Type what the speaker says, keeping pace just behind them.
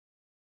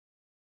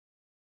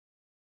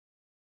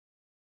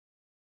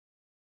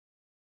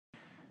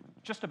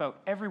just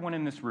about everyone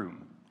in this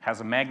room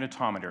has a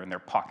magnetometer in their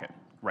pocket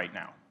right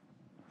now.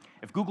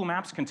 If Google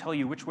Maps can tell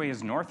you which way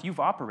is north, you've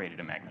operated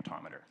a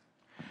magnetometer.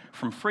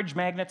 From fridge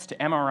magnets to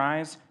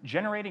MRIs,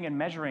 generating and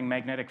measuring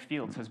magnetic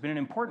fields has been an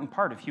important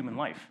part of human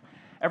life,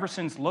 ever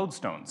since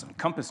lodestones and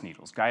compass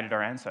needles guided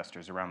our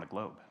ancestors around the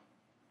globe.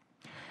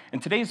 In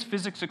today's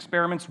physics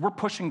experiments, we're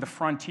pushing the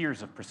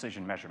frontiers of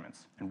precision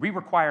measurements, and we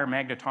require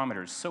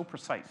magnetometers so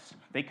precise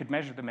they could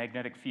measure the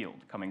magnetic field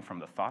coming from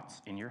the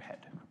thoughts in your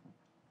head.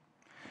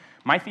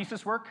 My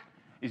thesis work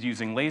is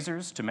using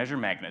lasers to measure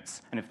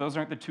magnets, and if those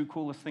aren't the two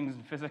coolest things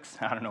in physics,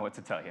 I don't know what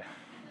to tell you.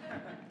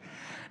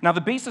 Now,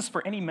 the basis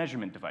for any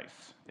measurement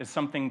device is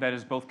something that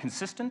is both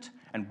consistent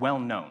and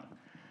well-known,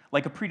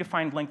 like a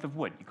predefined length of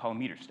wood you call a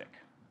meter stick.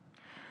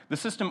 The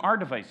system our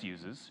device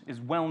uses is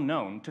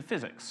well-known to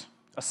physics,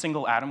 a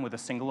single atom with a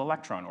single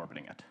electron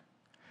orbiting it.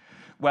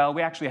 Well,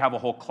 we actually have a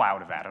whole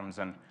cloud of atoms,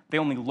 and they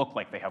only look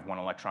like they have one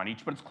electron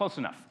each, but it's close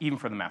enough, even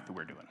for the math that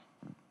we're doing.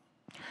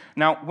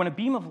 Now, when a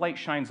beam of light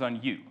shines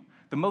on you,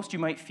 the most you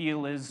might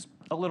feel is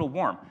a little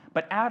warm,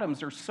 but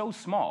atoms are so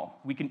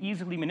small, we can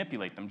easily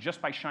manipulate them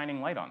just by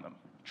shining light on them,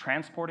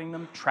 transporting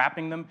them,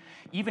 trapping them,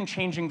 even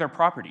changing their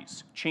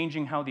properties,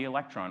 changing how the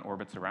electron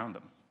orbits around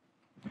them.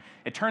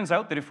 It turns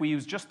out that if we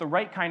use just the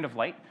right kind of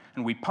light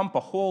and we pump a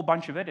whole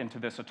bunch of it into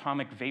this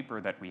atomic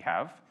vapor that we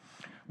have,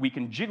 we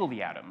can jiggle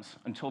the atoms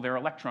until their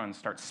electrons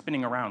start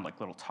spinning around like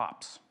little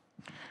tops.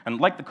 And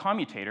like the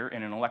commutator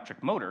in an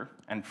electric motor,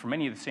 and for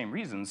many of the same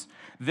reasons,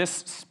 this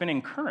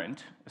spinning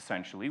current,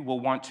 essentially, will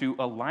want to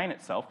align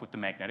itself with the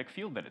magnetic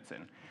field that it's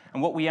in.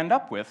 And what we end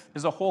up with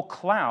is a whole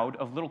cloud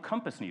of little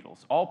compass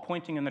needles, all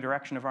pointing in the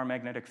direction of our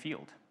magnetic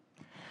field.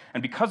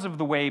 And because of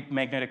the way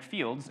magnetic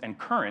fields and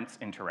currents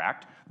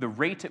interact, the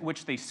rate at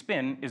which they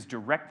spin is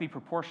directly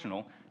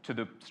proportional to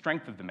the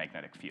strength of the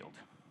magnetic field.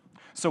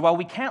 So while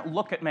we can't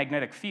look at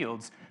magnetic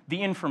fields,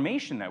 the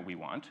information that we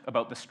want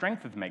about the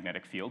strength of the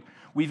magnetic field,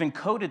 we've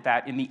encoded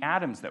that in the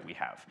atoms that we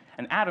have.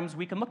 And atoms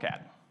we can look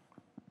at.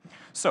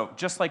 So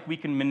just like we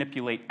can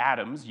manipulate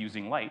atoms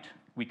using light,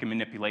 we can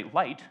manipulate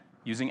light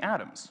using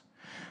atoms.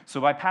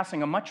 So by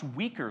passing a much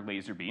weaker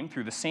laser beam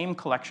through the same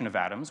collection of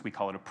atoms, we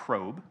call it a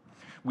probe,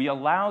 we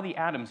allow the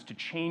atoms to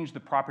change the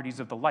properties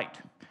of the light.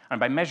 And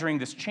by measuring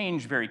this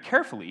change very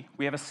carefully,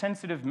 we have a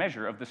sensitive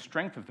measure of the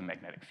strength of the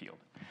magnetic field.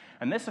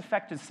 And this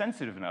effect is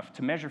sensitive enough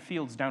to measure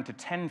fields down to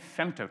 10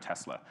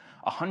 femtotesla,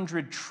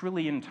 100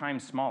 trillion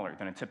times smaller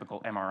than a typical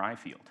MRI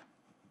field.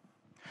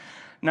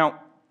 Now,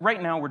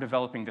 right now we're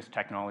developing this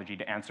technology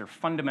to answer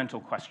fundamental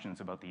questions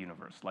about the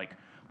universe, like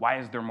why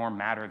is there more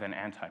matter than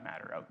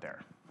antimatter out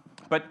there?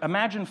 But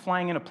imagine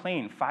flying in a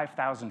plane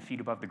 5,000 feet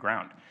above the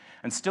ground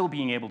and still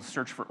being able to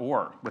search for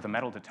ore with a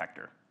metal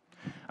detector.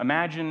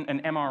 Imagine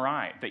an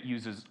MRI that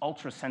uses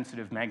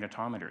ultra-sensitive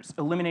magnetometers,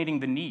 eliminating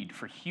the need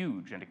for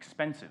huge and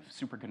expensive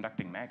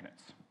superconducting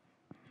magnets.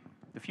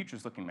 The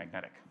future's looking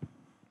magnetic.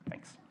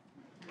 Thanks.